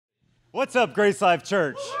What's up, Grace Life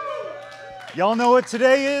Church? Y'all know what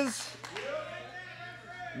today is?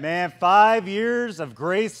 Man, 5 years of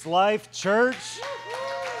Grace Life Church.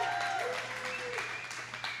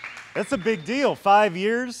 That's a big deal. 5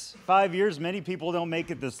 years. 5 years, many people don't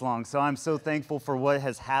make it this long. So I'm so thankful for what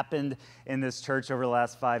has happened in this church over the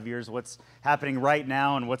last 5 years, what's happening right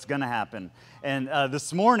now and what's going to happen. And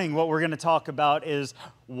this morning, what we're going to talk about is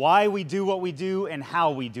why we do what we do and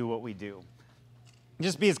how we do what we do.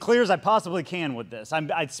 Just be as clear as I possibly can with this.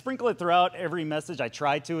 I sprinkle it throughout every message. I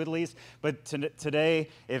try to at least. But today,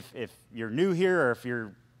 if you're new here or if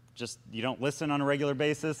you don't listen on a regular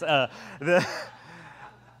basis,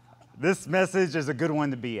 this message is a good one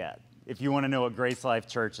to be at if you want to know what Grace Life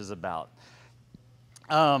Church is about.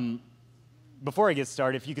 Before I get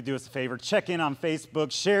started, if you could do us a favor, check in on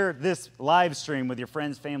Facebook, share this live stream with your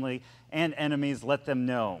friends, family, and enemies. Let them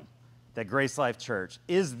know that Grace Life Church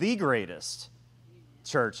is the greatest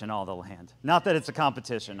church in all the land. Not that it's a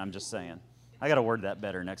competition, I'm just saying. I got to word that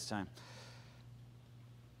better next time.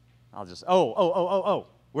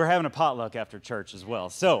 We're having a potluck after church as well.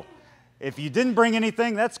 So if you didn't bring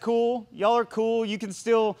anything, that's cool. Y'all are cool. You can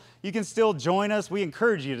still join us. We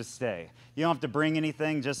encourage you to stay. You don't have to bring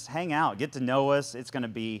anything. Just hang out. Get to know us. It's going to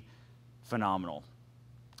be phenomenal.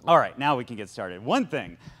 All right, now we can get started. One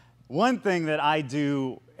thing that I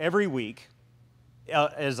do every week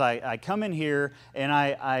as I come in here and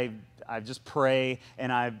I just pray and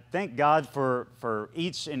I thank God for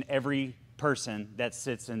each and every person that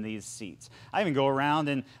sits in these seats. I even go around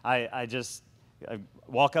and I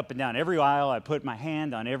walk up and down every aisle. I put my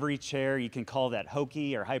hand on every chair. You can call that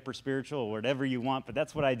hokey or hyper spiritual or whatever you want, but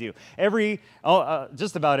that's what I do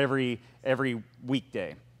just about every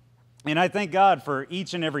weekday. And I thank God for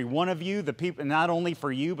each and every one of you, the people, not only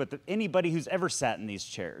for you, but anybody who's ever sat in these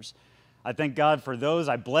chairs. I thank God for those.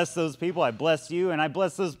 I bless those people. I bless you, and I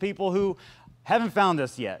bless those people who haven't found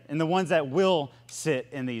us yet, and the ones that will sit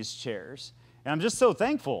in these chairs. And I'm just so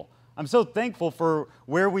thankful. I'm so thankful for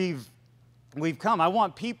where we've come. I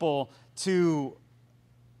want people to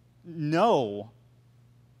know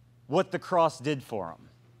what the cross did for them.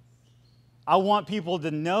 I want people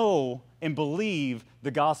to know and believe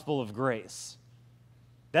the gospel of grace.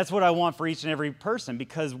 That's what I want for each and every person,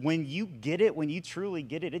 because when you get it, when you truly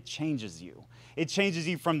get it, it changes you. It changes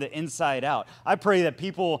you from the inside out. I pray that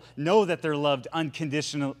people know that they're loved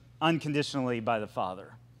unconditionally by the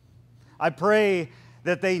Father. I pray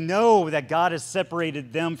that they know that God has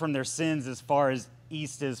separated them from their sins as far as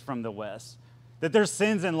east is from the west. That their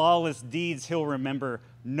sins and lawless deeds He'll remember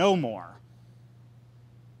no more.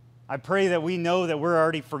 I pray that we know that we're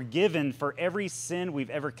already forgiven for every sin we've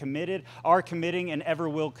ever committed, are committing, and ever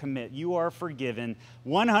will commit. You are forgiven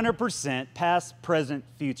 100%, past, present,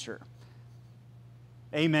 future.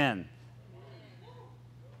 Amen.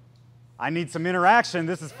 I need some interaction.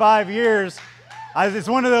 This is 5 years. It's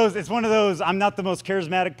one of those, I'm not the most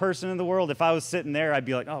charismatic person in the world. If I was sitting there, I'd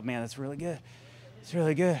be like, oh man, that's really good. It's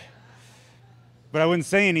really good. But I wouldn't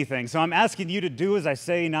say anything. So I'm asking you to do as I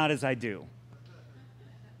say, not as I do.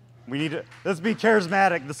 Let's be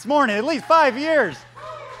charismatic this morning, at least 5 years.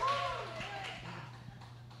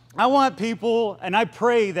 I want people, and I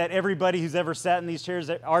pray that everybody who's ever sat in these chairs,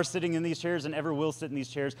 that are sitting in these chairs and ever will sit in these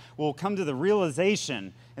chairs, will come to the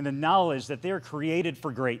realization and the knowledge that they're created for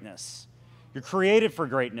greatness. You're created for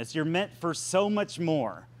greatness. You're meant for so much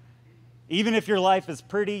more. Even if your life is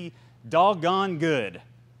pretty doggone good,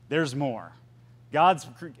 there's more. God's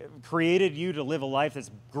created you to live a life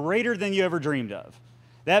that's greater than you ever dreamed of.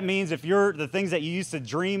 That means if the things that you used to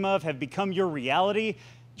dream of have become your reality,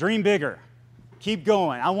 dream bigger. Keep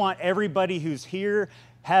going. I want everybody who's here,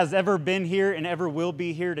 has ever been here, and ever will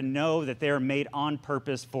be here to know that they are made on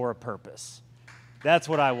purpose for a purpose. That's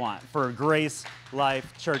what I want for Grace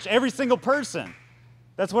Life Church. Every single person.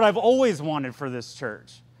 That's what I've always wanted for this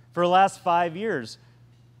church for the last 5 years.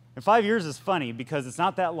 And 5 years is funny because it's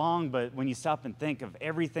not that long, but when you stop and think of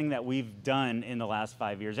everything that we've done in the last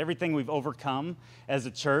 5 years, everything we've overcome as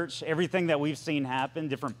a church, everything that we've seen happen,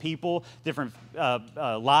 different people, different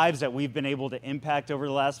lives that we've been able to impact over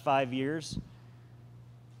the last 5 years.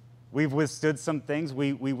 We've withstood some things.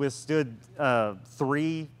 We withstood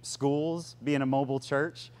 3 schools being a mobile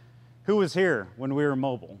church. Who was here when we were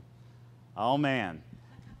mobile? Oh, man.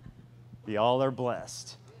 Y'all are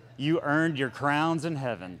blessed. You earned your crowns in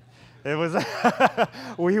heaven. It was,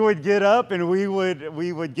 we would get up and we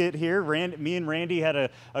would get here. Me and Randy had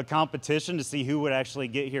a competition to see who would actually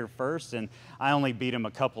get here first, and I only beat him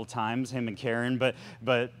a couple times, him and Karen,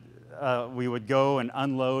 but we would go and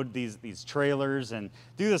unload these trailers and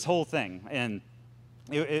do this whole thing. And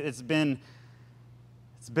it's been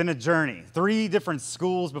It's been a journey. 3 different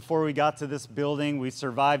schools before we got to this building. We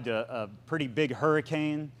survived a pretty big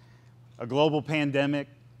hurricane, a global pandemic.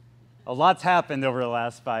 A lot's happened over the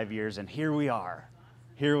last 5 years, and here we are.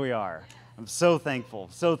 Here we are. I'm so thankful,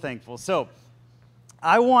 so thankful. So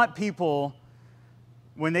I want people,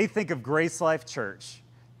 when they think of Grace Life Church,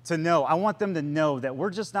 I want them to know that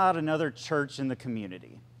we're just not another church in the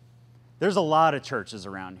community. There's a lot of churches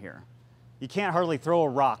around here. You can't hardly throw a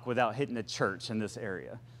rock without hitting a church in this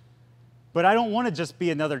area. But I don't want to just be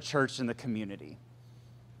another church in the community.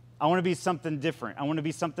 I want to be something different. I want to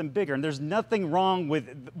be something bigger. And there's nothing wrong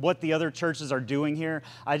with what the other churches are doing here.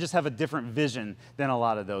 I just have a different vision than a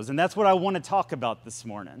lot of those. And that's what I want to talk about this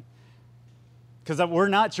morning. Because we're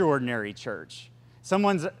not your ordinary church.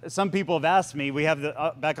 Some people have asked me, we have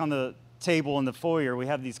back on the table in the foyer, we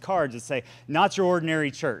have these cards that say, not your ordinary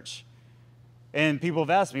church. And people have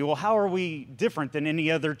asked me, well, how are we different than any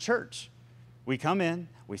other church? We come in,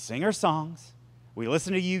 we sing our songs, we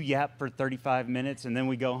listen to you yap for 35 minutes, and then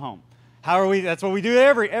we go home. How are we? That's what we do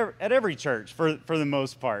at every church for the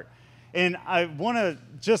most part. And I want to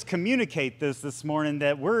just communicate this morning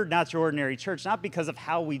that we're not your ordinary church, not because of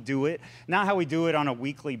how we do it, not how we do it on a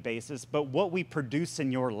weekly basis, but what we produce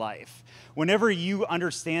in your life. Whenever you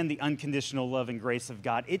understand the unconditional love and grace of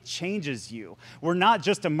God, it changes you. We're not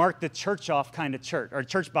just a mark the church off kind of church, or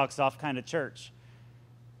church box off kind of church.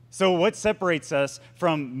 So what separates us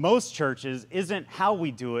from most churches isn't how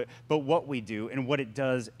we do it, but what we do and what it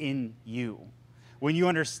does in you. When you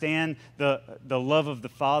understand the love of the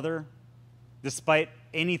Father, despite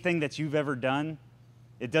anything that you've ever done,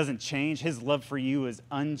 it doesn't change. His love for you is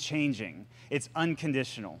unchanging. It's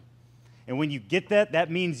unconditional. And when you get that,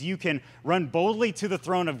 that means you can run boldly to the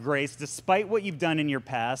throne of grace despite what you've done in your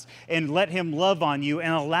past and let him love on you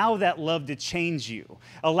and allow that love to change you.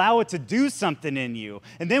 Allow it to do something in you.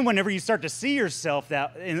 And then whenever you start to see yourself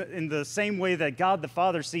that in the same way that God the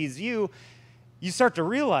Father sees you, you start to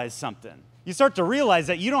realize something. You start to realize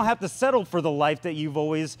that you don't have to settle for the life that you've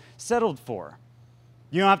always settled for.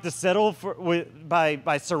 You don't have to settle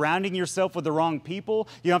by surrounding yourself with the wrong people.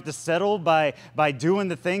 You don't have to settle by doing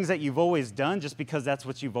the things that you've always done just because that's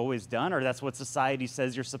what you've always done or that's what society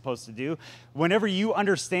says you're supposed to do. Whenever you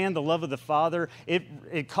understand the love of the Father,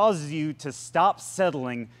 it causes you to stop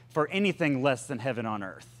settling for anything less than heaven on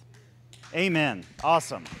earth. Amen.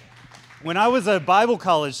 Awesome. When I was a Bible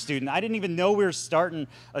college student, I didn't even know we were starting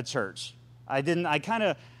a church. I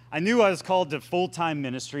knew I was called to full-time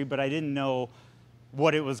ministry, but I didn't know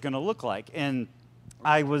what it was going to look like. And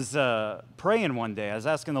I was praying one day. I was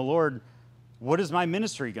asking the Lord, what is my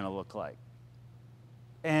ministry going to look like?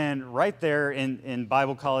 And right there in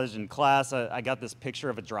Bible college and class, I got this picture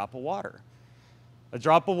of a drop of water. A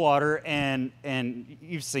drop of water, and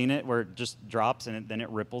you've seen it where it just drops and then it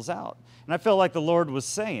ripples out. And I felt like the Lord was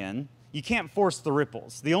saying, you can't force the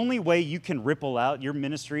ripples. The only way you can ripple out, your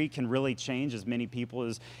ministry can really change as many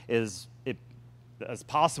people as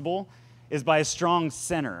possible, is by a strong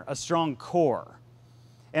center, a strong core.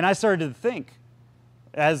 And I started to think,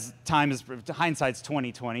 as hindsight's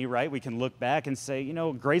 2020, right? We can look back and say,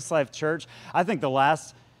 Grace Life Church, I think the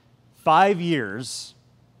last 5 years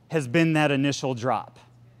has been that initial drop.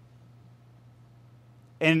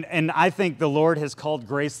 And I think the Lord has called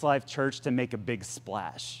Grace Life Church to make a big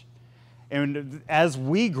splash. And as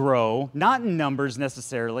we grow, not in numbers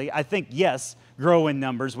necessarily, I think, yes, grow in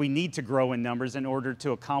numbers. We need to grow in numbers in order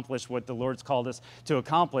to accomplish what the Lord's called us to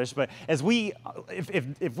accomplish. But if we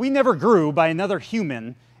never grew by another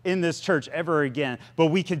human in this church ever again, but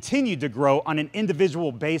we continued to grow on an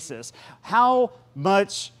individual basis, how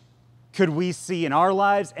much could we see in our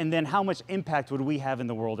lives, and then how much impact would we have in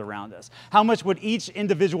the world around us? How much would each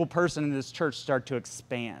individual person in this church start to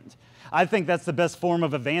expand? I think that's the best form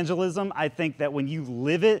of evangelism. I think that when you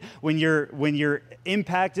live it, when you're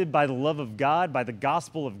impacted by the love of God, by the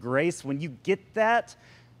gospel of grace, when you get that,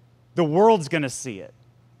 the world's going to see it.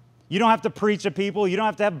 You don't have to preach to people. You don't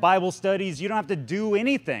have to have Bible studies. You don't have to do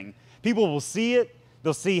anything. People will see it.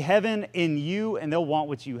 They'll see heaven in you, and they'll want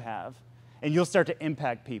what you have. And you'll start to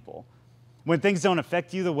impact people. When things don't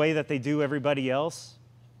affect you the way that they do everybody else,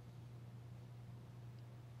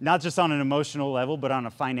 not just on an emotional level, but on a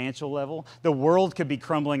financial level, the world could be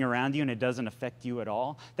crumbling around you and it doesn't affect you at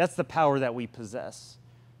all. That's the power that we possess.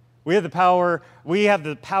 We have the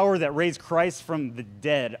power that raised Christ from the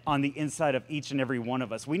dead on the inside of each and every one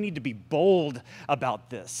of us. We need to be bold about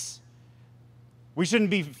this. We shouldn't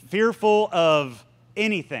be fearful of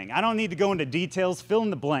anything. I don't need to go into details, fill in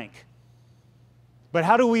the blank. But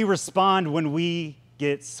how do we respond when we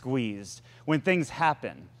get squeezed, when things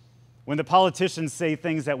happen, When the politicians say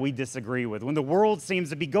things that we disagree with, when the world seems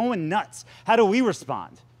to be going nuts, how do we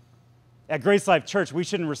respond? At Grace Life Church, we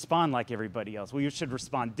shouldn't respond like everybody else. We should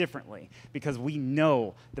respond differently because we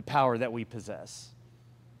know the power that we possess.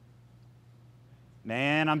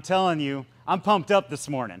 Man, I'm telling you, I'm pumped up this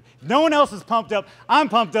morning. If no one else is pumped up, I'm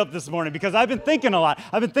pumped up this morning because I've been thinking a lot.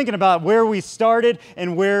 I've been thinking about where we started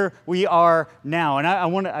and where we are now.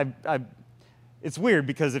 And it's weird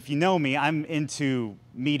because if you know me, I'm into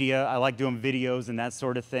media. I like doing videos and that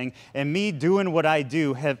sort of thing. And me doing what I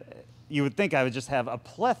do, you would think I would just have a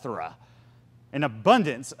plethora, an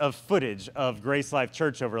abundance of footage of Grace Life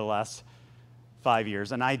Church over the last 5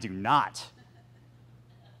 years, and I do not.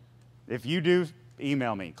 If you do,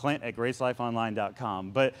 email me, clint@gracelifeonline.com.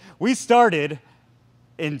 But we started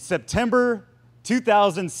in September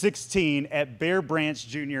 2016 at Bear Branch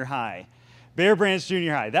Junior High. Bear Branch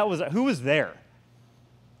Junior High. Who was there?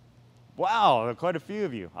 Wow, quite a few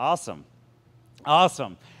of you. Awesome.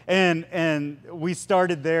 Awesome. And we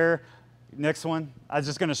started there. Next one. I was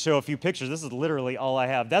just going to show a few pictures. This is literally all I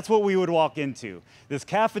have. That's what we would walk into. This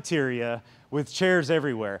cafeteria with chairs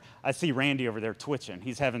everywhere. I see Randy over there twitching.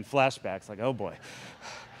 He's having flashbacks like, oh boy.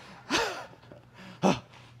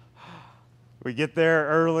 We get there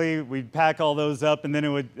early, we'd pack all those up, and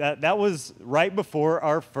then that was right before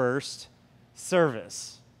our first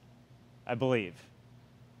service, I believe.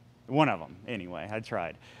 One of them, anyway. I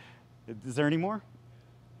tried. Is there any more?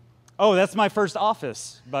 Oh, that's my first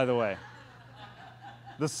office, by the way.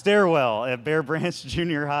 The stairwell at Bear Branch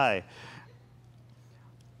Junior High.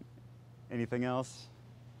 Anything else?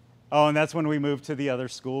 Oh, and that's when we moved to the other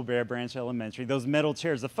school, Bear Branch Elementary. Those metal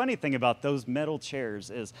chairs. The funny thing about those metal chairs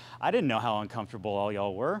is I didn't know how uncomfortable all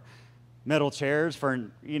y'all were. Metal chairs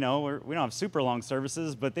for, we don't have super long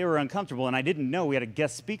services, but they were uncomfortable. And I didn't know we had a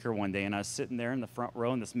guest speaker one day, and I was sitting there in the front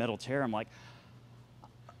row in this metal chair. I'm like,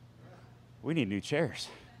 we need new chairs.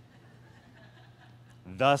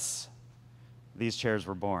 Thus, these chairs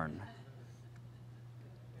were born.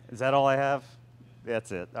 Is that all I have?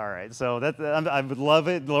 That's it. All right. So I would love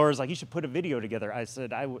it. Laura's like, you should put a video together. I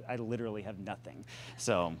said, I literally have nothing.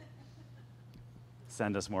 So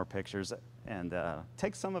send us more pictures and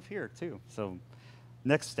take some of here too. So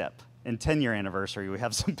next step, in 10-year anniversary, we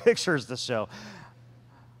have some pictures to show.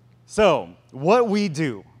 So what we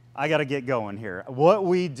do, I got to get going here. What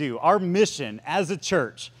we do, our mission as a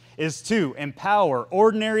church is to empower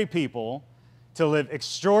ordinary people to live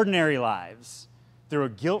extraordinary lives through a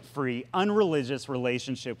guilt-free, unreligious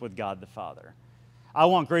relationship with God the Father. I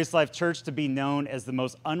want Grace Life Church to be known as the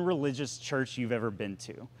most unreligious church you've ever been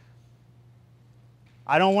to.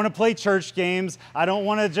 I don't want to play church games. I don't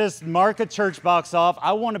want to just mark a church box off.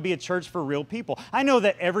 I want to be a church for real people. I know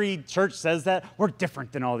that every church says that. We're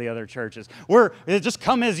different than all the other churches. Just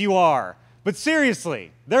come as you are. But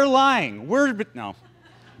seriously, they're lying. No.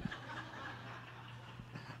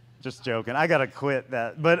 Just joking. I got to quit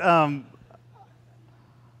that. But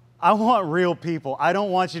I want real people. I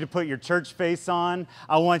don't want you to put your church face on.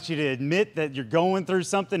 I want you to admit that you're going through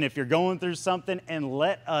something, if you're going through something, and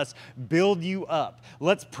let us build you up.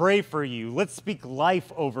 Let's pray for you. Let's speak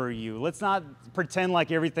life over you. Let's not pretend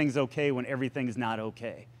like everything's okay when everything's not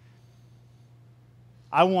okay.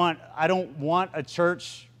 I don't want a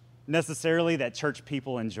church necessarily that church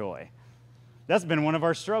people enjoy. That's been one of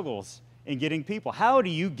our struggles in getting people. How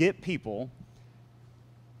do you get people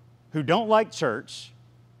who don't like church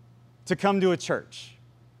to come to a church?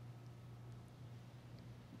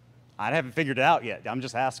 I haven't figured it out yet. I'm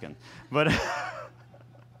just asking. But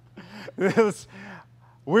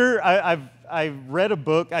I read a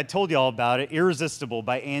book. I told you all about it, Irresistible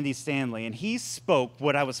by Andy Stanley, and he spoke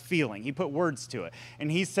what I was feeling. He put words to it.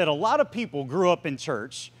 And he said a lot of people grew up in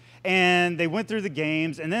church, and they went through the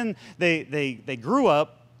games, and then they grew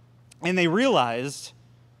up, and they realized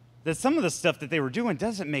that some of the stuff that they were doing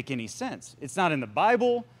doesn't make any sense. It's not in the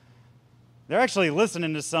Bible. They're actually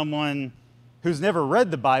listening to someone who's never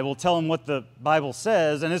read the Bible tell them what the Bible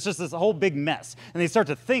says, and it's just this whole big mess. And they start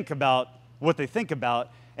to think about what they think about,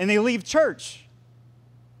 and they leave church.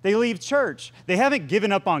 They leave church. They haven't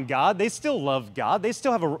given up on God. They still love God. They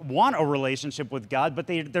still want a relationship with God, but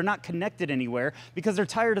they're not connected anywhere because they're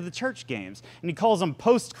tired of the church games. And he calls them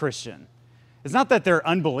post-Christian. It's not that they're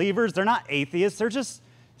unbelievers. They're not atheists. They're just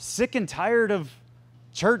sick and tired of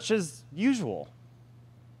church as usual.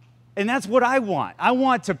 And that's what I want. I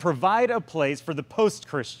want to provide a place for the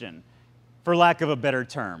post-Christian, for lack of a better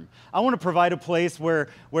term. I want to provide a place where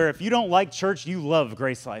if you don't like church, you love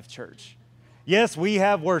Grace Life Church. Yes, we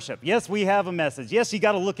have worship. Yes, we have a message. Yes, you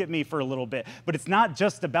got to look at me for a little bit. But it's not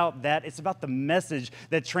just about that. It's about the message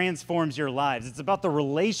that transforms your lives. It's about the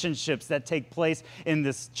relationships that take place in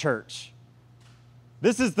this church.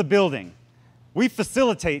 This is the building. We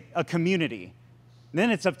facilitate a community.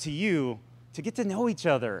 Then it's up to you to get to know each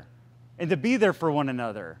other and to be there for one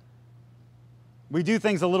another. We do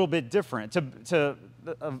things a little bit different.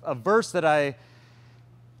 A verse that I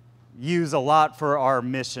use a lot for our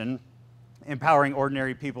mission, empowering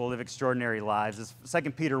ordinary people to live extraordinary lives, is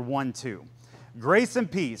 2 Peter 1:2. Grace and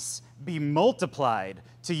peace be multiplied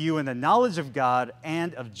to you in the knowledge of God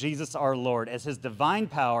and of Jesus our Lord, as his divine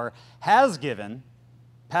power has given,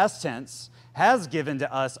 past tense, has given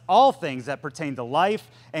to us all things that pertain to life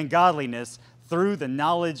and godliness through the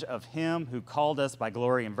knowledge of him who called us by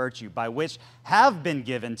glory and virtue, by which have been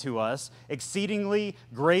given to us exceedingly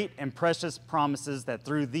great and precious promises, that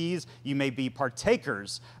through these you may be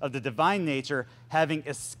partakers of the divine nature, having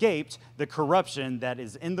escaped the corruption that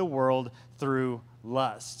is in the world through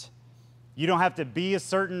lust. You don't have to be a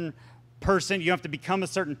certain person. You don't have to become a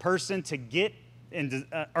certain person to get and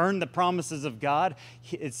to earn the promises of God.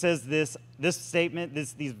 It says this statement,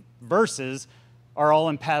 these verses are all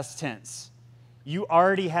in past tense. You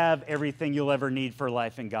already have everything you'll ever need for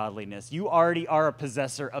life and godliness. You already are a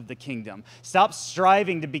possessor of the kingdom. Stop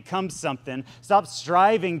striving to become something. Stop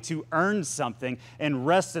striving to earn something, and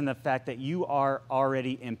rest in the fact that you are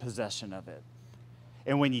already in possession of it.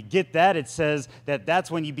 And when you get that, it says that that's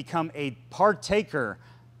when you become a partaker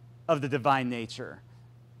of the divine nature.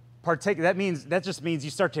 That just means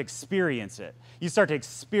you start to experience it. You start to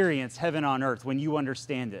experience heaven on earth when you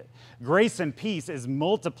understand it. Grace and peace is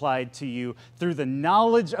multiplied to you through the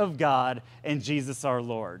knowledge of God and Jesus our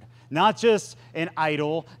Lord. Not just an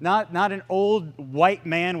idol, not an old white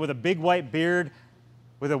man with a big white beard,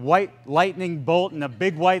 with a white lightning bolt and a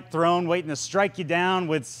big white throne waiting to strike you down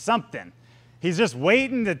with something. He's just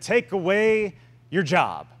waiting to take away your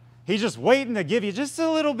job. He's just waiting to give you just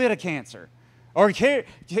a little bit of cancer. Or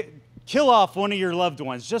kill off one of your loved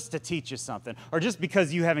ones just to teach you something. Or just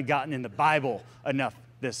because you haven't gotten in the Bible enough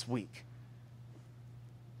this week.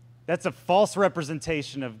 That's a false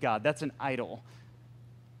representation of God. That's an idol.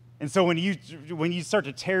 And so when you start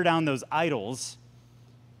to tear down those idols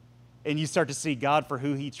and you start to see God for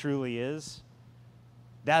who he truly is,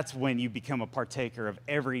 that's when you become a partaker of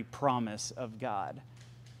every promise of God.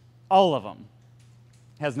 All of them.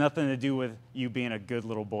 Has nothing to do with you being a good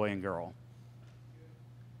little boy and girl.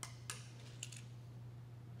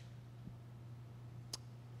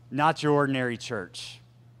 Not your ordinary church.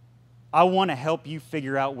 I want to help you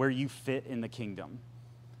figure out where you fit in the kingdom.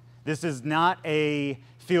 This is not a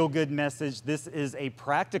feel-good message. This is a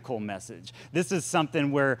practical message. This is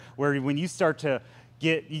something where when you start to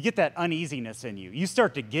you get that uneasiness in you. You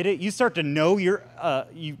start to get it. You start to know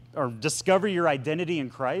or discover your identity in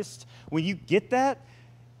Christ. When you get that,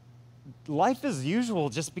 life as usual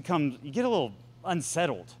just becomes, you get a little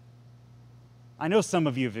unsettled. I know some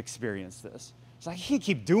of you have experienced this. It's like, I can't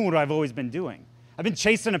keep doing what I've always been doing. I've been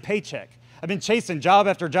chasing a paycheck. I've been chasing job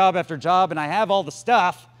after job after job, and I have all the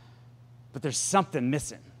stuff, but there's something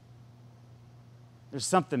missing. There's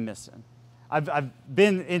something missing. I've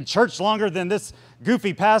been in church longer than this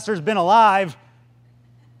goofy pastor's been alive.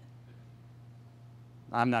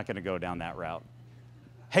 I'm not going to go down that route.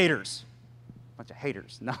 Haters. Bunch of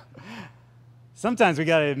haters. No. Sometimes we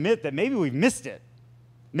got to admit that maybe we've missed it.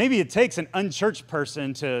 Maybe it takes an unchurched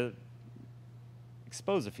person to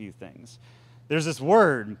expose a few things. There's this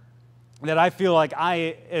word that I feel like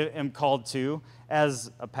I am called to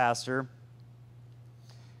as a pastor: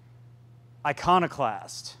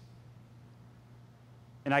 iconoclast.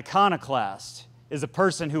 An iconoclast is a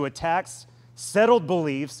person who attacks settled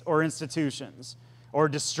beliefs or institutions, or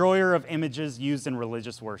a destroyer of images used in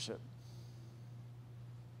religious worship.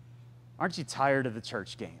 Aren't you tired of the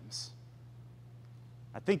church games?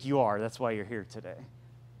 I think you are. That's why you're here today.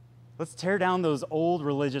 Let's tear down those old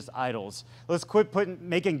religious idols. Let's quit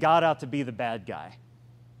making God out to be the bad guy.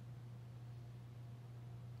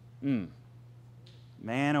 Man,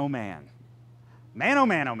 oh man. Man, oh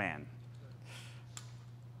man, oh man.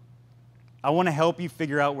 I want to help you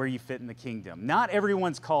figure out where you fit in the kingdom. Not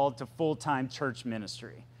everyone's called to full-time church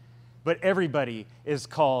ministry, but everybody is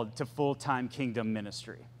called to full-time kingdom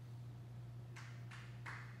ministry.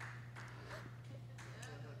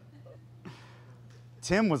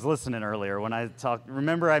 Tim was listening earlier when I talked.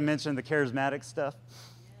 Remember I mentioned the charismatic stuff?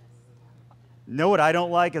 Know what I don't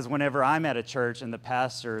like is whenever I'm at a church and the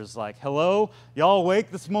pastor is like, hello, y'all awake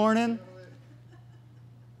this morning?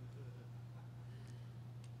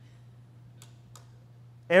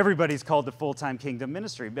 Everybody's called to full-time kingdom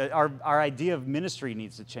ministry, but our idea of ministry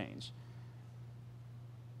needs to change.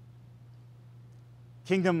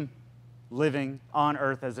 Kingdom living on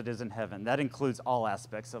earth as it is in heaven. That includes all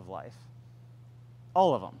aspects of life.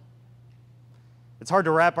 All of them. It's hard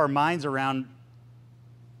to wrap our minds around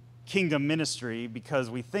kingdom ministry because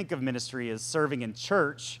we think of ministry as serving in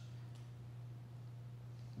church,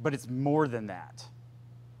 but it's more than that.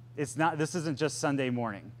 It's not, this isn't just Sunday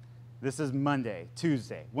morning. This is Monday,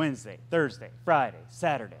 Tuesday, Wednesday, Thursday, Friday,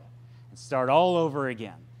 Saturday, and start all over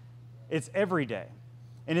again. It's every day.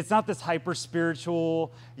 And it's not this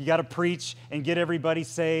hyper-spiritual, you got to preach and get everybody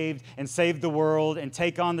saved and save the world and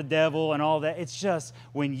take on the devil and all that. It's just,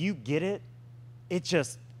 when you get it, it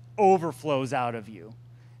just overflows out of you.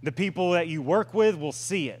 The people that you work with will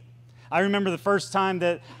see it. I remember the first time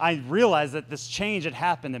that I realized that this change had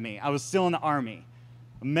happened to me. I was still in the Army.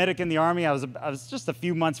 A medic in the Army. I was just a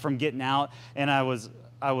few months from getting out, and I was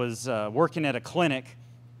working at a clinic.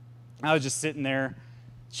 I was just sitting there,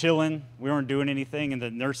 chilling. We weren't doing anything in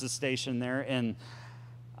the nurses' station there, and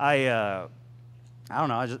I don't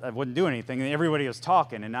know. I wouldn't do anything. And everybody was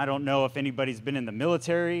talking, and I don't know if anybody's been in the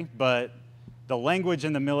military, but the language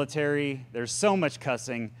in the military, there's so much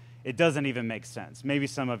cussing, it doesn't even make sense. Maybe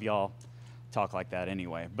some of y'all talk like that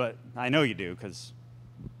anyway, but I know you do because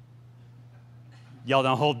y'all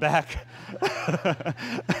don't hold back.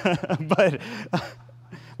 But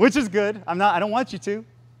which is good. I don't want you to.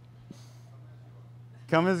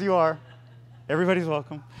 Come as you are. Everybody's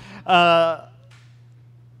welcome.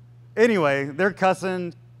 Anyway, they're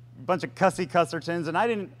cussing, a bunch of cussy cussertons, and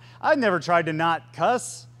I never tried to not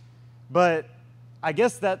cuss, but I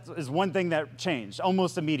guess that is one thing that changed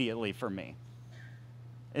almost immediately for me.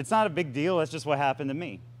 It's not a big deal. That's just what happened to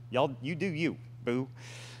me. Y'all, you do you, boo.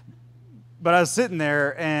 But I was sitting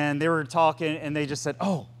there, and they were talking, and they just said,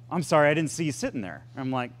 "Oh, I'm sorry, I didn't see you sitting there."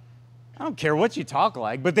 I'm like, I don't care what you talk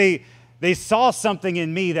like, but they saw something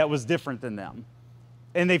in me that was different than them.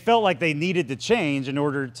 And they felt like they needed to change in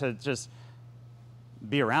order to just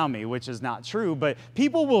be around me, which is not true. But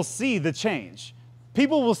people will see the change.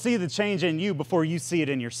 People will see the change in you before you see it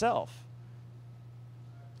in yourself.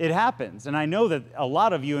 It happens. And I know that a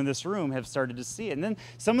lot of you in this room have started to see it. And then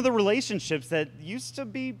some of the relationships that used to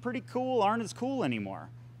be pretty cool aren't as cool anymore.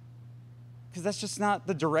 Because that's just not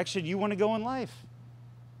the direction you want to go in life.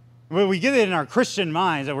 Well, we get it in our Christian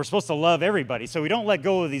minds that we're supposed to love everybody, so we don't let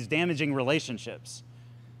go of these damaging relationships.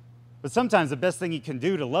 But sometimes the best thing you can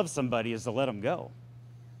do to love somebody is to let them go.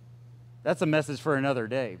 That's a message for another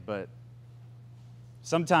day, but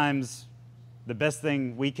sometimes the best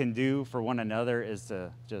thing we can do for one another is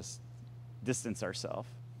to just distance ourselves.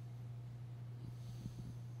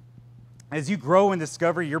 As you grow and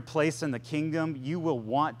discover your place in the kingdom, you will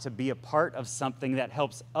want to be a part of something that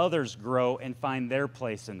helps others grow and find their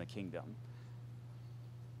place in the kingdom.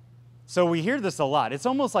 So we hear this a lot. It's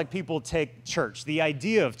almost like people take church, the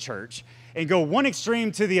idea of church, and go one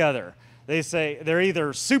extreme to the other. They say they're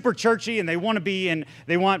either super churchy and they want to be in,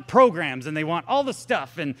 they want programs and they want all the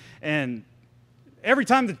stuff, and every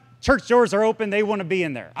time the church doors are open, they want to be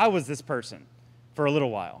in there. I was this person for a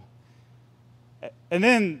little while. And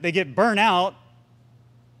then they get burnt out,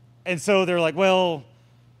 and so they're like, well,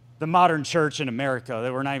 the modern church in America,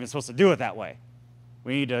 that we're not even supposed to do it that way.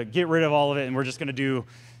 We need to get rid of all of it, and we're just going to do,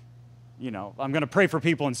 I'm going to pray for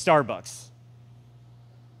people in Starbucks.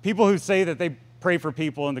 People who say that they pray for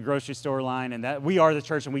people in the grocery store line and that we are the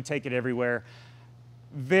church and we take it everywhere,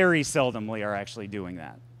 very seldomly are actually doing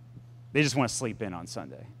that. They just want to sleep in on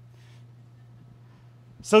Sunday.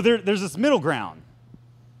 So there's this middle ground.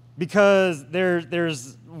 Because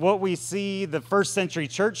there's what we see the first century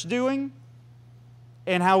church doing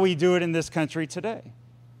and how we do it in this country today.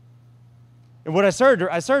 And what I started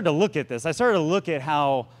to look at this. I started to look at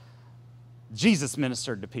how Jesus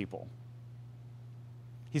ministered to people.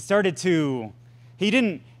 He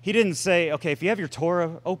didn't say, okay, if you have your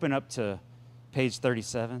Torah, open up to page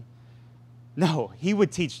 37. No, he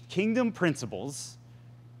would teach kingdom principles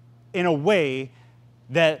in a way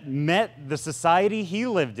that met the society he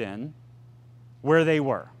lived in where they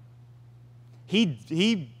were. He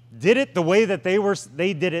did it the way that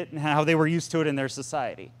they did it and how they were used to it in their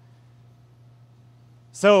society.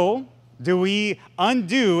 So, do we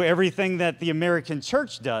undo everything that the American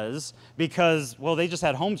church does because, well, they just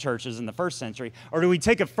had home churches in the first century? Or do we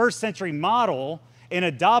take a first century model and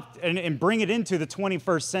adopt and bring it into the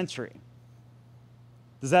 21st century?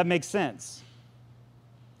 Does that make sense?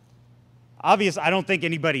 Obviously, I don't think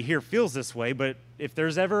anybody here feels this way, but if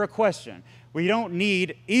there's ever a question, we don't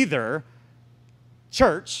need either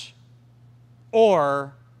church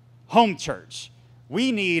or home church.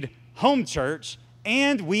 We need home church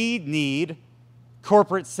And we need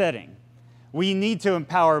corporate setting. We need to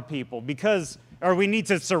empower people or we need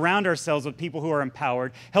to surround ourselves with people who are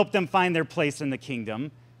empowered, help them find their place in the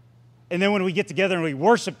kingdom. And then when we get together and we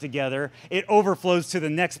worship together, it overflows to the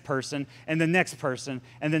next person and the next person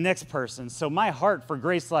and the next person. So my heart for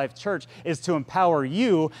Grace Life Church is to empower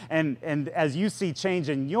you, and as you see change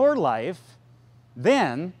in your life,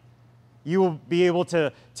 then you will be able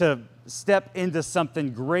to step into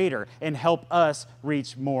something greater and help us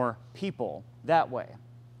reach more people that way.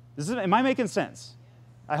 Am I making sense?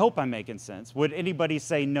 I hope I'm making sense. Would anybody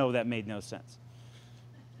say no, that made no sense?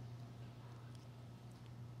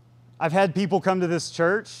 I've had people come to this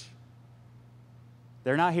church.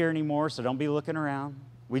 They're not here anymore, so don't be looking around.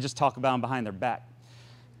 We just talk about them behind their back.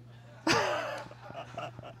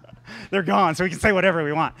 They're gone, so we can say whatever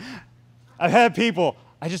we want. I've had people,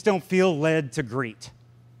 I just don't feel led to greet.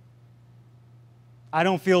 I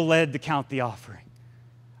don't feel led to count the offering.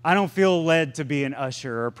 I don't feel led to be an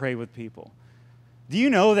usher or pray with people. Do you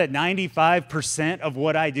know that 95% of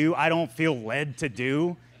what I do, I don't feel led to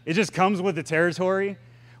do? It just comes with the territory.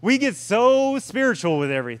 We get so spiritual with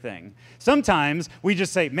everything. Sometimes we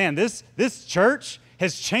just say, man, this church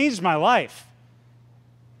has changed my life.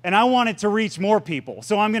 And I want it to reach more people.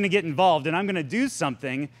 So I'm going to get involved and I'm going to do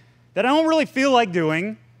something that I don't really feel like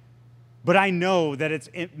doing, but I know that it's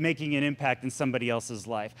making an impact in somebody else's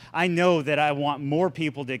life. I know that I want more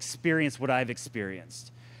people to experience what I've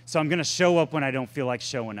experienced. So I'm going to show up when I don't feel like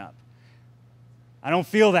showing up. I don't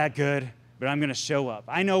feel that good, but I'm going to show up.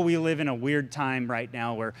 I know we live in a weird time right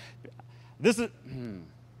now where this is...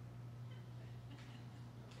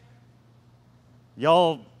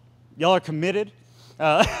 Y'all are committed.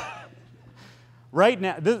 Right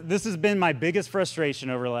now, this has been my biggest frustration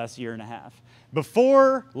over the last year and a half.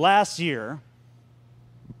 Before last year,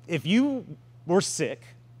 if you were sick,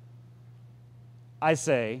 I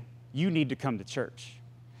say, you need to come to church.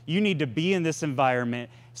 You need to be in this environment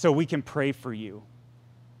so we can pray for you.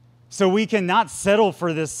 So we can not settle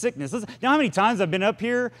for this sickness. Listen, you know how many times I've been up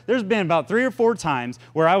here? There's been about 3 or 4 times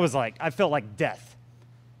where I felt like death.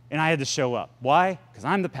 And I had to show up. Why? Because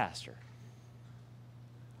I'm the pastor.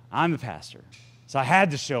 I'm the pastor. So I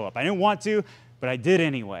had to show up. I didn't want to, but I did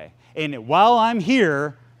anyway. And while I'm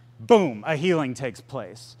here, boom, a healing takes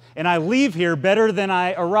place. And I leave here better than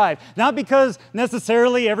I arrived. Not because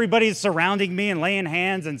necessarily everybody's surrounding me and laying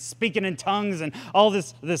hands and speaking in tongues and all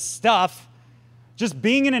this stuff. Just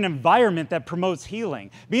being in an environment that promotes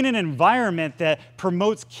healing. Being in an environment that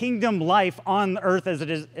promotes kingdom life on earth as it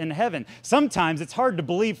is in heaven. Sometimes it's hard to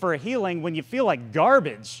believe for a healing when you feel like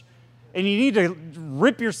garbage. And you need to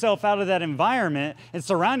rip yourself out of that environment and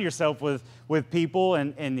surround yourself with people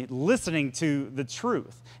and listening to the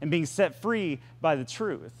truth and being set free by the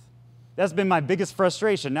truth. That's been my biggest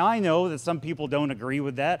frustration. Now I know that some people don't agree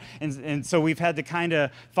with that, and so we've had to kind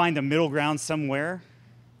of find a middle ground somewhere.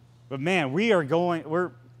 But man,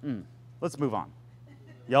 let's move on.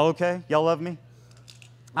 Y'all okay? Y'all love me?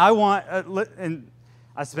 And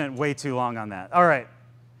I spent way too long on that. All right.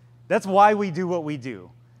 That's why we do what we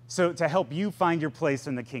do. So to help you find your place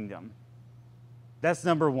in the kingdom. That's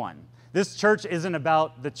number one. This church isn't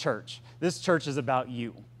about the church. This church is about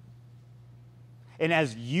you. And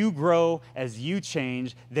as you grow, as you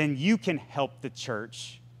change, then you can help the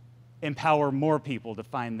church empower more people to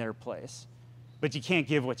find their place. But you can't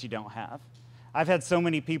give what you don't have. I've had so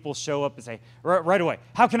many people show up and say, right away,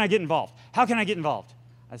 how can I get involved? How can I get involved?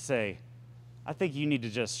 I say, I think you need to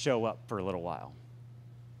just show up for a little while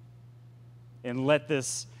and let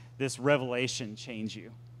this revelation change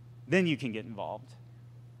you. Then you can get involved.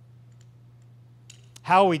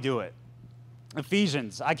 How we do it.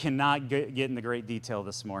 Ephesians, I cannot get into great detail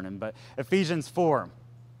this morning, but Ephesians 4,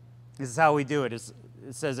 this is how we do it. It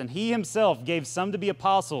says, and he himself gave some to be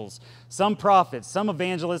apostles, some prophets, some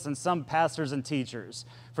evangelists, and some pastors and teachers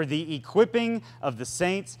for the equipping of the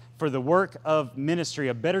saints for the work of ministry.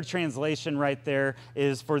 A better translation right there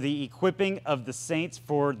is for the equipping of the saints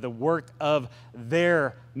for the work of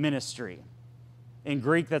their ministry. In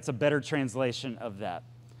Greek, that's a better translation of that.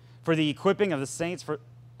 For the equipping of the saints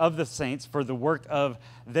for the work of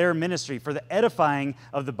their ministry, for the edifying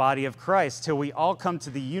of the body of Christ, till we all come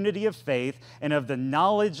to the unity of faith and of the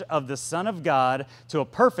knowledge of the Son of God, to a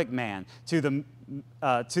perfect man, to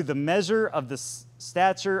the measure of the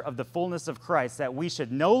stature of the fullness of Christ, that we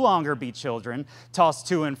should no longer be children, tossed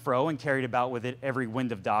to and fro and carried about with it every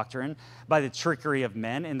wind of doctrine, by the trickery of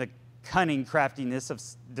men and the cunning craftiness of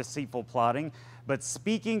deceitful plotting, but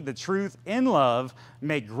speaking the truth in love,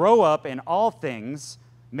 may grow up in all things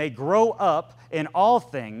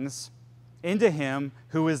into him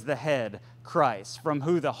who is the head, Christ, from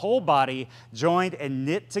who the whole body, joined and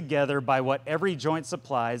knit together by what every joint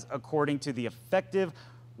supplies, according to the effective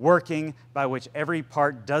working by which every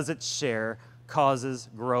part does its share, causes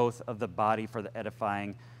growth of the body for the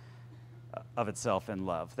edifying of itself in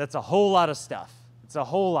love. That's a whole lot of stuff. It's a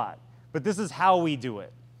whole lot. But this is how we do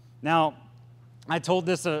it. Now, I told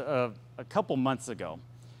this a couple months ago.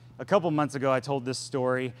 A couple months ago, I told this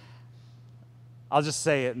story. I'll just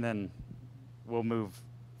say it and then we'll move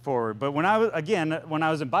forward. But when I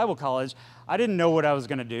was in Bible college, I didn't know what I was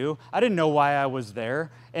going to do. I didn't know why I was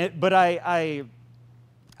there. But I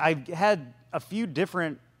had a few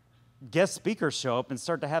different guest speakers show up and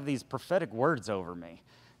start to have these prophetic words over me.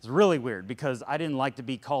 It's really weird because I didn't like to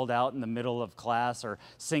be called out in the middle of class or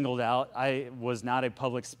singled out. I was not a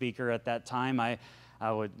public speaker at that time. I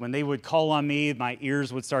would, when they would call on me, my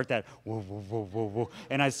ears would start that whoa, whoa, whoa, whoa, whoa,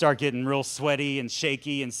 and I'd start getting real sweaty and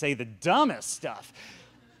shaky and say the dumbest stuff.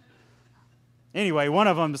 Anyway, one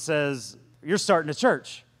of them says, "You're starting a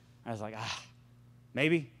church." I was like,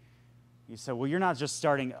 maybe. He said, "Well, you're not just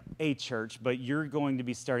starting a church, but you're going to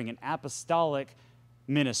be starting an apostolic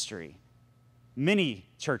ministry. Many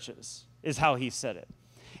churches," is how he said it.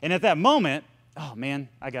 And at that moment, oh man,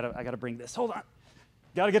 I gotta bring this. Hold on.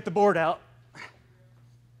 Gotta get the board out.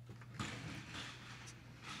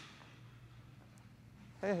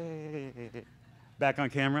 Hey. Back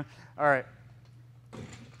on camera. All right.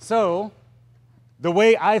 So, the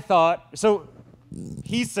way I thought, so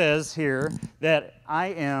he says here that I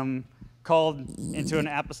am called into an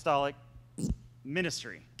apostolic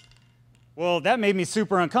ministry. Well, that made me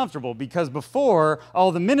super uncomfortable because before,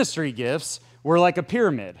 all the ministry gifts were like a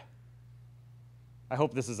pyramid. I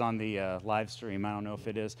hope this is on the live stream. I don't know if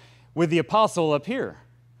it is. With the apostle up here.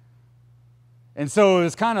 And so it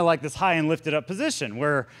was kind of like this high and lifted up position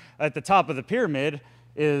where at the top of the pyramid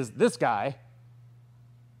is this guy.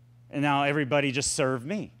 And now everybody just serve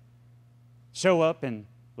me. Show up and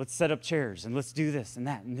let's set up chairs and let's do this and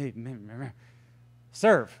that. And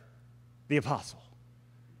serve the apostle.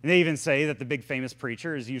 And they even say that the big famous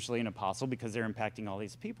preacher is usually an apostle because they're impacting all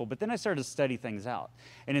these people. But then I started to study things out.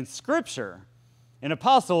 And in Scripture, an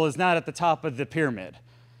apostle is not at the top of the pyramid.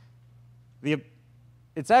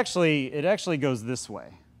 It actually goes this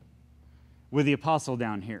way, with the apostle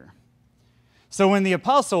down here. So when the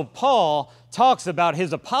apostle Paul talks about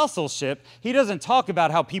his apostleship, he doesn't talk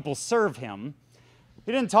about how people serve him.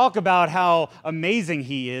 He didn't talk about how amazing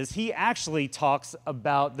he is. He actually talks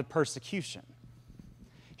about the persecution.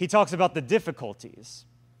 He talks about the difficulties.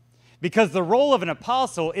 Because the role of an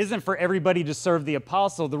apostle isn't for everybody to serve the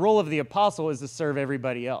apostle. The role of the apostle is to serve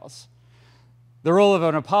everybody else. The role of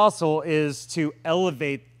an apostle is to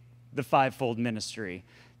elevate the fivefold ministry,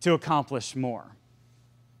 to accomplish more.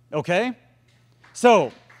 Okay?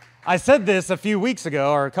 So, I said this a few weeks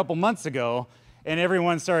ago, or a couple months ago, and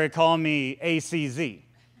everyone started calling me ACZ,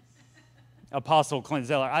 Apostle Clint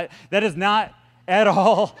Zeller. That is not at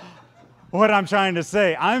all what I'm trying to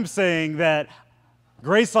say. I'm saying that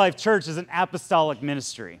Grace Life Church is an apostolic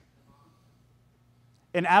ministry.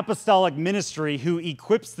 An apostolic ministry who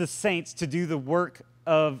equips the saints to do the work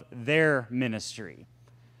of their ministry.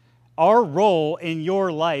 Our role in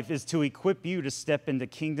your life is to equip you to step into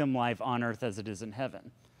kingdom life on earth as it is in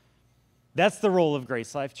heaven. That's the role of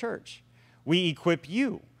Grace Life Church. We equip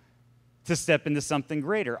you to step into something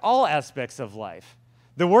greater, all aspects of life.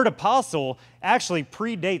 The word apostle actually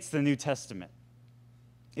predates the New Testament.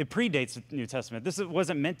 It predates the New Testament. This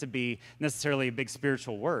wasn't meant to be necessarily a big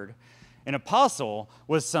spiritual word. An apostle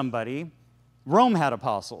was somebody, Rome had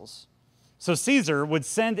apostles. So Caesar would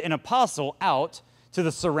send an apostle out to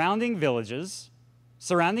the surrounding villages,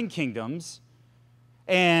 surrounding kingdoms,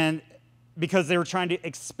 and because they were trying to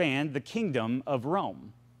expand the kingdom of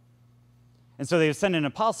Rome. And so they would send an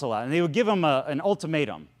apostle out, and they would give him an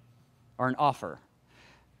ultimatum or an offer.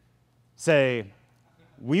 Say,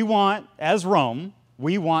 we want, as Rome,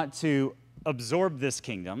 we want to absorb this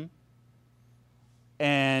kingdom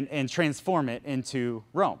and transform it into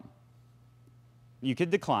Rome. You could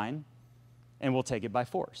decline, and we'll take it by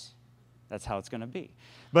force. That's how it's going to be.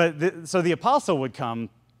 But so the apostle would come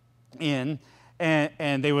in,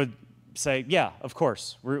 and they would say, yeah, of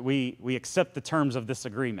course, we accept the terms of this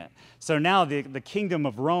agreement. So now the kingdom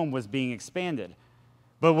of Rome was being expanded.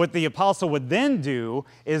 But what the apostle would then do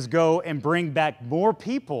is go and bring back more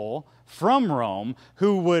people from Rome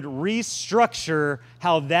who would restructure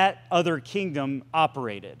how that other kingdom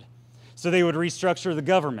operated. So they would restructure the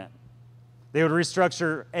government. They would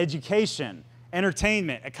restructure education,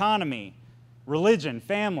 entertainment, economy, religion,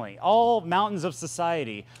 family. All mountains of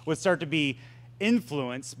society would start to be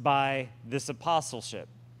influenced by this apostleship.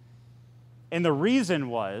 And the reason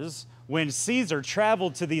was When Caesar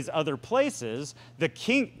traveled to these other places,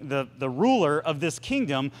 the ruler of this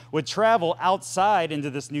kingdom would travel outside into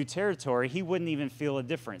this new territory. He wouldn't even feel a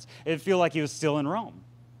difference. It'd feel like he was still in Rome.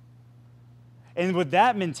 And with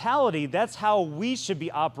that mentality, that's how we should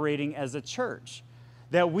be operating as a church,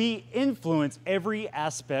 that we influence every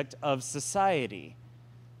aspect of society.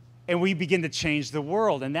 And we begin to change the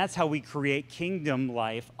world. And that's how we create kingdom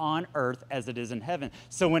life on earth as it is in heaven.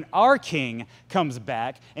 So when our king comes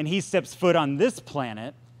back and he steps foot on this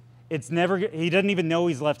planet, he doesn't even know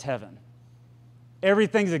he's left heaven.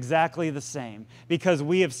 Everything's exactly the same because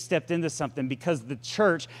we have stepped into something, because the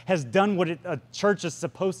church has done what a church is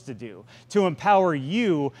supposed to do, to empower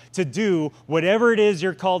you to do whatever it is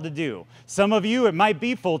you're called to do. Some of you, it might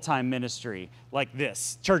be full-time ministry like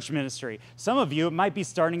this, church ministry. Some of you, it might be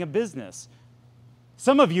starting a business.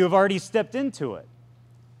 Some of you have already stepped into it.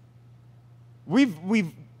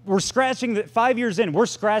 We're scratching 5 years in, we're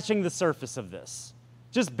scratching the surface of this,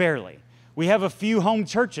 just barely. We have a few home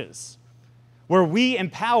churches where we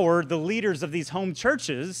empower the leaders of these home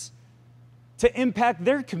churches to impact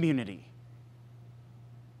their community.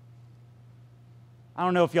 I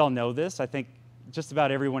don't know if y'all know this. I think just about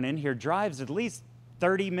everyone in here drives at least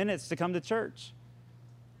 30 minutes to come to church.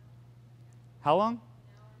 How long?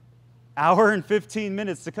 Hour and 15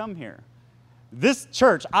 minutes to come here. This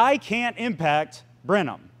church, I can't impact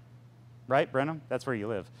Brenham. Right, Brenham? That's where you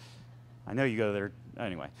live. I know you go there.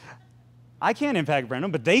 Anyway, I can't impact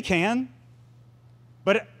Brenham, but they can.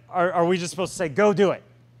 But are we just supposed to say, go do it?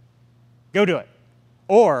 Go do it.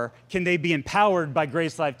 Or can they be empowered by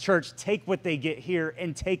Grace Life Church, take what they get here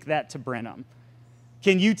and take that to Brenham?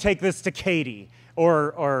 Can you take this to Katy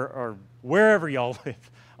or wherever y'all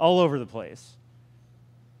live, all over the place?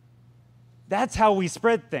 That's how we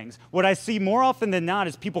spread things. What I see more often than not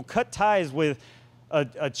is people cut ties with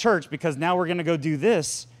a church because now we're going to go do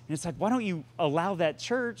this. And it's like, why don't you allow that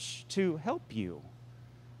church to help you?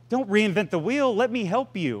 Don't reinvent the wheel. Let me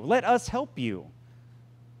help you. Let us help you.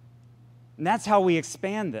 And that's how we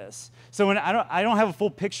expand this. So I don't have a full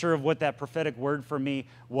picture of what that prophetic word for me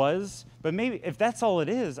was, but maybe if that's all it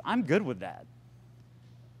is, I'm good with that.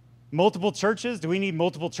 Multiple churches? Do we need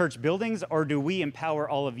multiple church buildings, or do we empower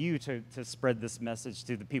all of you to spread this message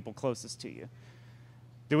to the people closest to you?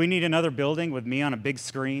 Do we need another building with me on a big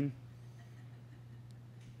screen?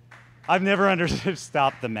 I've never understood.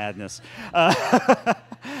 Stop the madness.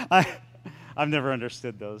 I've never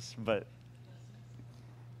understood those, but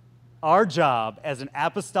our job as an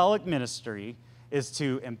apostolic ministry is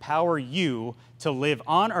to empower you to live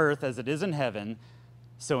on earth as it is in heaven,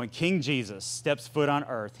 so when King Jesus steps foot on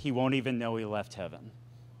earth, he won't even know he left heaven.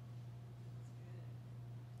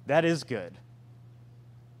 That is good.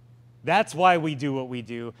 That's why we do what we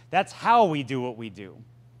do. That's how we do what we do.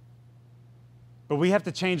 But we have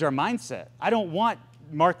to change our mindset. I don't want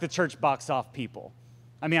mark the church box off people.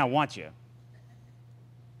 I mean, I want you.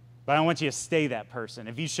 But I don't want you to stay that person.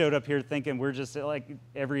 If you showed up here thinking we're just like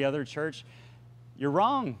every other church, you're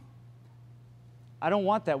wrong. I don't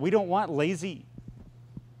want that. We don't want lazy.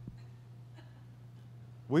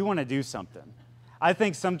 We want to do something. I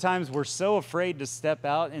think sometimes we're so afraid to step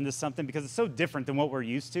out into something because it's so different than what we're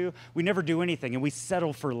used to. We never do anything and we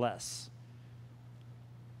settle for less.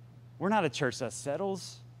 We're not a church that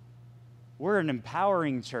settles. We're an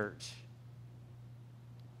empowering church.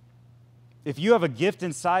 If you have a gift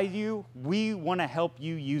inside you, we want to help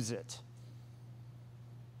you use it.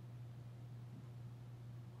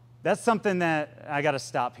 That's something that I got to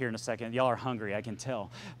stop here in a second. Y'all are hungry, I can tell.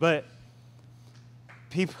 But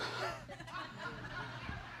people...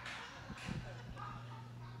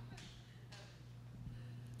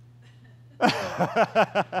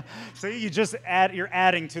 See, you're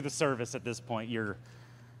adding to the service at this point.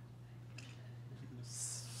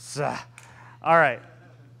 All right.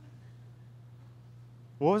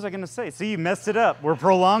 What was I going to say? See, you messed it up. We're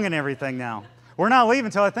prolonging everything now. We're not leaving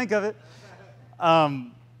until I think of it.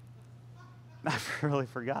 I really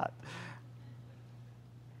forgot.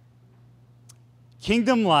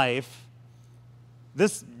 Kingdom life,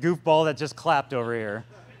 this goofball that just clapped over here,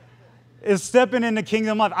 is stepping into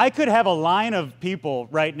kingdom life. I could have a line of people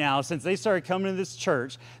right now since they started coming to this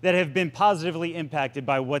church that have been positively impacted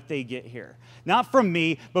by what they get here. Not from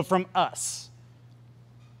me, but from us.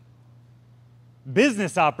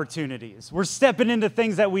 Business opportunities. We're stepping into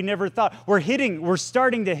things that we never thought. We're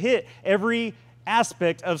starting to hit every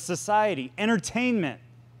aspect of society. Entertainment.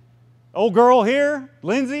 Old girl here,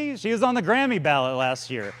 Lindsay, she was on the Grammy ballot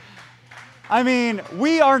last year. I mean,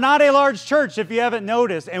 we are not a large church, if you haven't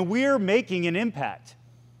noticed, and we're making an impact.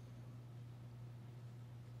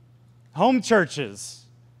 Home churches.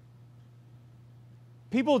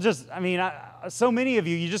 People just, so many of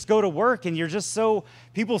you, you just go to work and you're just so,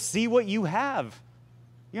 people see what you have.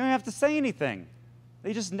 You don't have to say anything.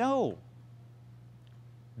 They just know.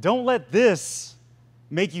 Don't let this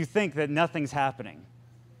make you think that nothing's happening.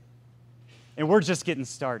 And we're just getting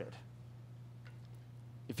started.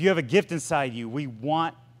 If you have a gift inside you, we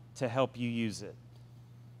want to help you use it.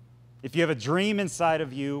 If you have a dream inside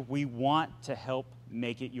of you, we want to help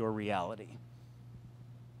make it your reality.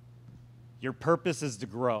 Your purpose is to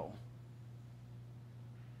grow.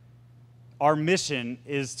 Our mission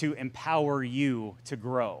is to empower you to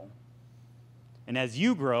grow. And as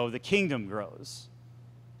you grow, the kingdom grows.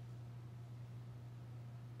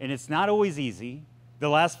 And it's not always easy. The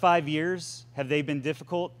last 5 years, have they been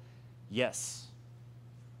difficult? Yes.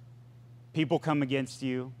 People come against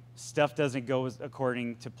you. Stuff doesn't go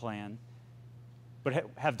according to plan. But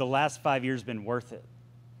have the last 5 years been worth it?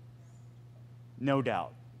 No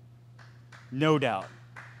doubt. No doubt.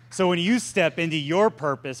 So when you step into your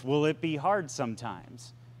purpose, will it be hard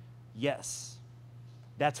sometimes? Yes.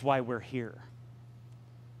 That's why we're here.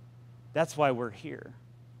 That's why we're here.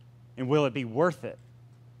 And will it be worth it?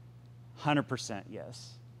 100%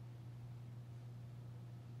 yes.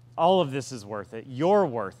 All of this is worth it. You're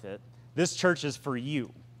worth it. This church is for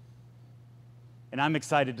you. And I'm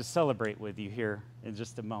excited to celebrate with you here in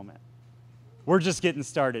just a moment. We're just getting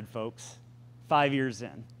started, folks. 5 years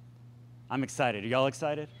in. I'm excited. Are y'all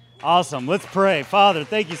excited? Awesome. Let's pray. Father,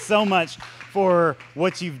 thank you so much for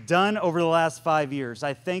what you've done over the last 5 years.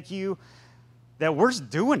 I thank you that we're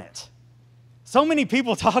doing it. So many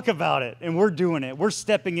people talk about it, and we're doing it. We're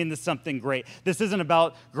stepping into something great. This isn't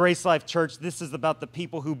about Grace Life Church. This is about the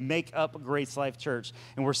people who make up Grace Life Church.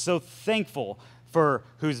 And we're so thankful for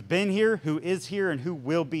who's been here, who is here, and who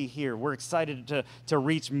will be here. We're excited to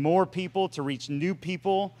reach more people, to reach new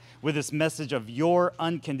people with this message of your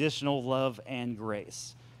unconditional love and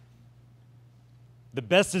grace. The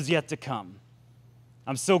best is yet to come.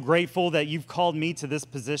 I'm so grateful that you've called me to this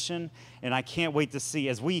position, and I can't wait to see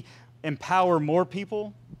as we empower more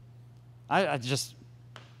people. I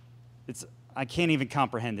can't even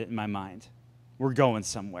comprehend it in my mind. We're going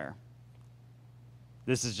somewhere.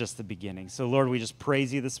 This is just the beginning. So, Lord, we just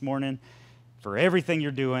praise you this morning for everything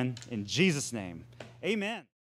you're doing. In Jesus' name, amen.